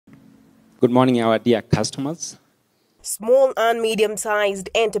Good morning, our dear customers. Small and medium-sized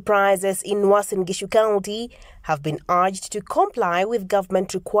enterprises in Uasin Gishu County have been urged to comply with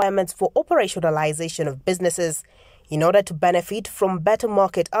government requirements for operationalization of businesses in order to benefit from better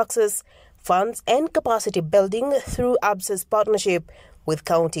market access, funds and capacity building through Absa's partnership with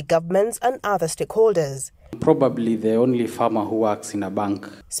county governments and other stakeholders. Probably the only farmer who works in a bank.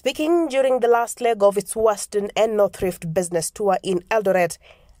 Speaking during the last leg of its Western and North Rift business tour in Eldoret,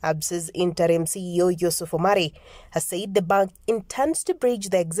 Absa's interim CEO Yusuf Omari has said the bank intends to bridge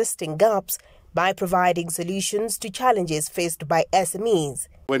the existing gaps by providing solutions to challenges faced by SMEs.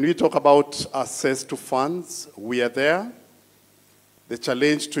 When we talk about access to funds, we are there. The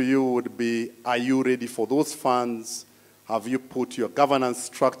challenge to you would be, are you ready for those funds? Have you put your governance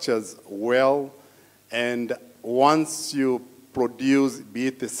structures well? And once you produce, be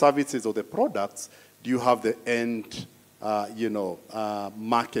it the services or the products, do you have the end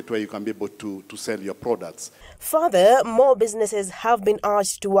market where you can be able to sell your products? Further, more businesses have been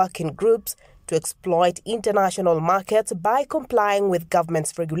urged to work in groups to exploit international markets by complying with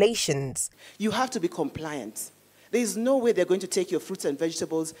government's regulations. You have to be compliant. There is no way they're going to take your fruits and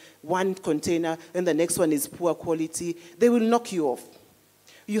vegetables, one container, and the next one is poor quality. They will knock you off.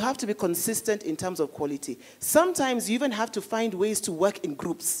 You have to be consistent in terms of quality. Sometimes you even have to find ways to work in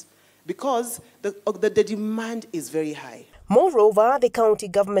groups because the demand is very high. Moreover, the county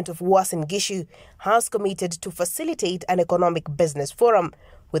government of Uasin Gishu has committed to facilitate an economic business forum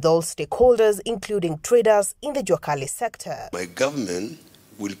with all stakeholders, including traders in the Juakali sector. My government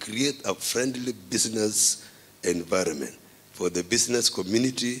will create a friendly business environment for the business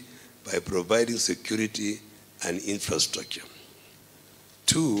community by providing security and infrastructure.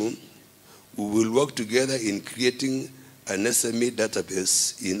 2, we will work together in creating an SME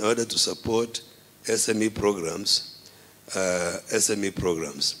database in order to support SME programs.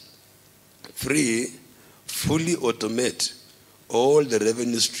 3, fully automate all the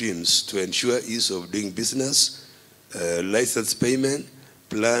revenue streams to ensure ease of doing business, license payment,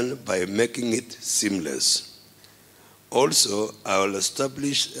 plan by making it seamless. Also, I will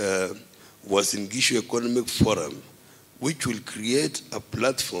establish Uasin Gishu Economic Forum, which will create a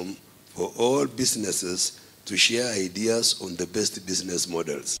platform for all businesses to share ideas on the best business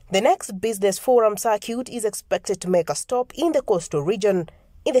models. The next business forum circuit is expected to make a stop in the coastal region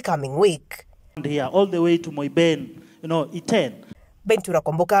in the coming week. Here, all the way to Moiben, Iten. Bentura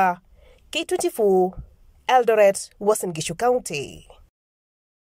Komboka, K24, Eldoret, Uasin Gishu County.